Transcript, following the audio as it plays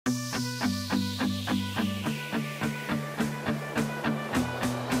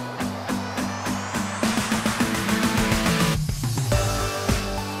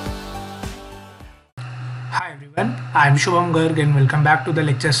I'm Shubham Garg and welcome back to the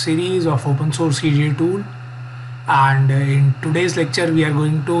lecture series of open source EDA tool. And in today's lecture we are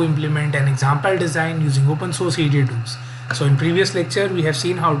going to implement an example design using open source EDA tools. So in previous lecture we have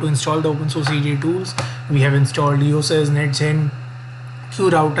seen how to install the open source EDA tools. We have installed EOSys, NetGen,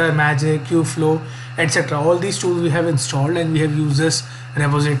 QRouter, Magic, QFlow, etc. All these tools we have installed and we have used this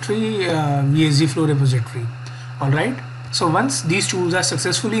repository, VSGFlow repository. Alright, so once these tools are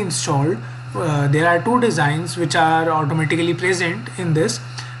successfully installed, there are two designs which are automatically present in this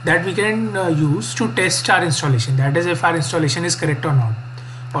that we can use to test our installation, that is if our installation is correct or not.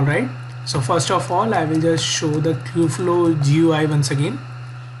 Alright, so first of all I will just show the QFlow GUI once again.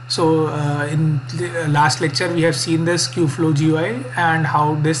 So in the last lecture we have seen this QFlow GUI and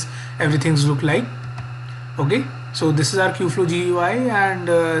how this everything's look like. Okay, so this is our QFlow GUI and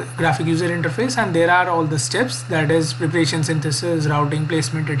graphic user interface, and there are all the steps, that is preparation, synthesis, routing,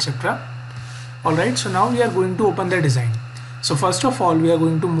 placement, etc. Alright, so now we are going to open the design. So first of all we are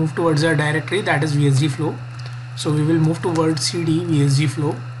going to move towards a directory, that is VSGFlow. So we will move towards CD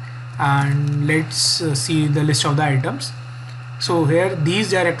VSGFlow and let's see the list of the items. So here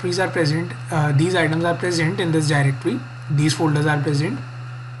these directories are present, these items are present in this directory, these folders are present.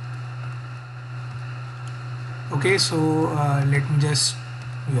 Okay, so let me just,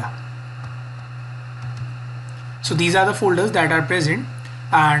 so these are the folders that are present,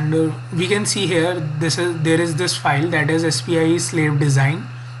 and we can see here there is this file, that is SPI slave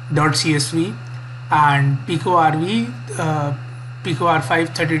design.csv and picorv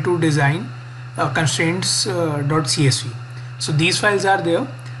picorv532 design constraints.csv. So these files are there,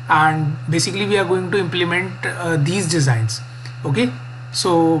 and basically we are going to implement these designs. Okay,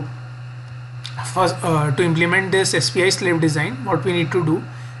 so first to implement this SPI slave design, what we need to do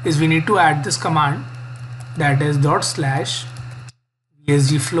is we need to add this command, that is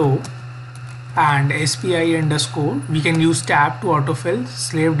 /vsgflow and SPI underscore, we can use tab to autofill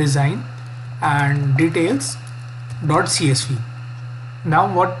slave design and details.csv.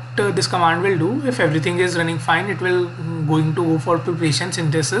 Now what this command will do, if everything is running fine, it will going to go for preparation,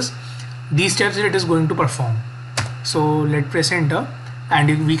 synthesis, these steps it is going to perform. So let's press enter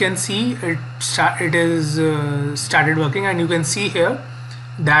and we can see it is started working, and you can see here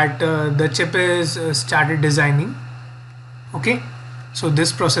that the chip is started designing. Okay, so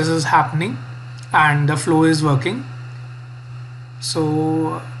this process is happening and the flow is working.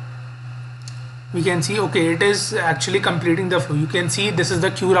 So we can see, okay, it is actually completing the flow. You can see this is the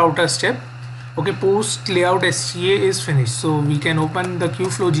QRouter step. Okay, post layout STA is finished. So we can open the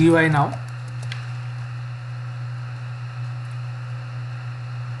QFlow GUI now.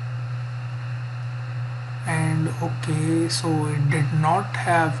 And okay, so it did not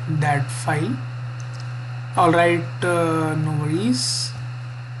have that file. Alright, no worries.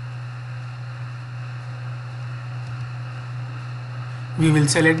 We will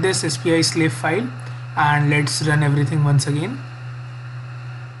select this SPI slave file and let's run everything once again.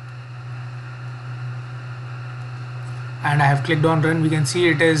 And I have clicked on run. We can see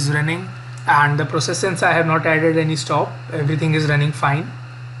it is running, and the process, since I have not added any stop, everything is running fine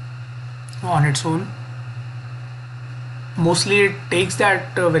on its own. Mostly it takes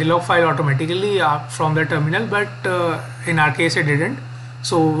that Verilog file automatically from the terminal, but in our case it didn't.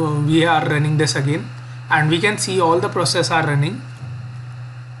 So we are running this again and we can see all the process are running,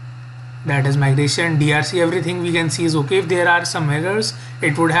 that is migration, DRC, everything we can see is okay. If there are some errors,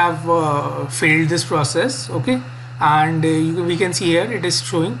 it would have failed this process. Okay, and we can see here it is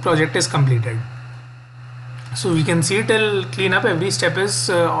showing project is completed. So we can see it will clean up, every step is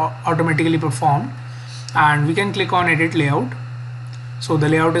automatically performed, and we can click on edit layout. So the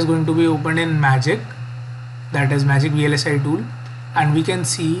layout is going to be opened in Magic, that is Magic VLSI tool, and we can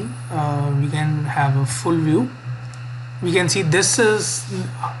see we can have a full view. We can see this is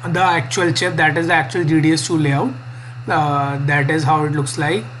the actual chip, that is the actual GDS-II layout, that is how it looks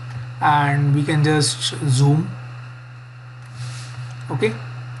like, and we can just zoom. Okay,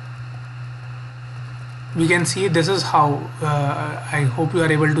 we can see this is how I hope you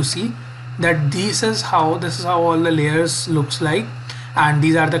are able to see that this is how all the layers looks like, and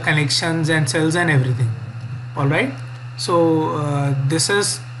these are the connections and cells and everything. Alright, so this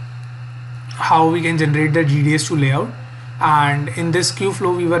is how we can generate the GDS-II layout. And in this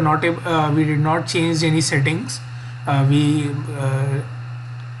QFlow we were not we did not change any settings, we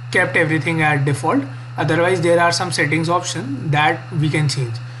kept everything at default. Otherwise there are some settings option that we can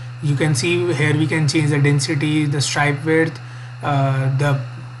change. You can see here we can change the density, the stripe width, the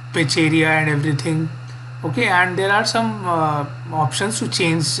pitch area and everything. Okay, and there are some options to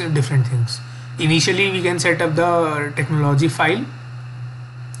change different things. Initially we can set up the technology file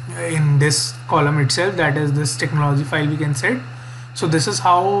in this column itself, that is this technology file we can set. So this is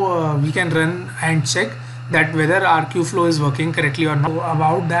how we can run and check that whether our QFlow is working correctly or not. So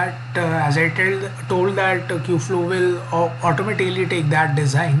about that, as I told that QFlow will automatically take that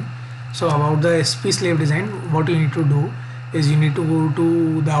design. So about the SP slave design, what you need to do is you need to go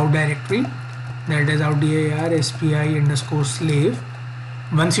to the out directory, that is out dir SPI_slave.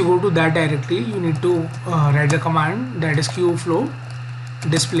 Once you go to that directory, you need to write the command, that is QFlow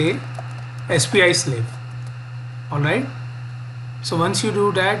display SPI slave. Alright, so once you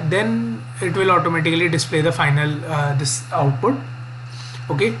do that, then it will automatically display the final this output.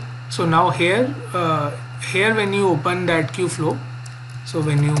 Okay, so now here when you open that QFlow, so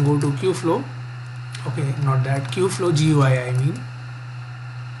when you go to QFlow, okay, not that QFlow GUI I mean.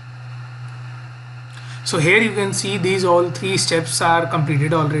 So here you can see these all 3 steps are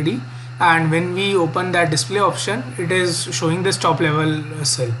completed already, and when we open that display option, it is showing this top level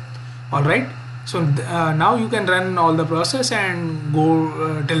cell. Alright, so now you can run all the process and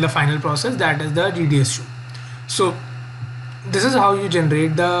go till the final process, that is the GDS-II. So this is how you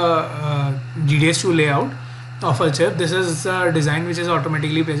generate the GDS-II layout of a chip. This is the design which is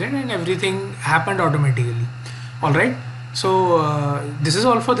automatically present and everything happened automatically. Alright, so this is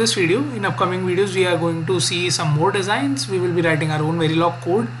all for this video. In upcoming videos we are going to see some more designs. We will be writing our own Verilog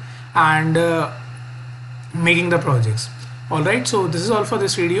code and making the projects. Alright, so this is all for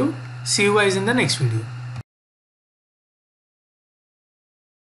this video. See you guys in the next video.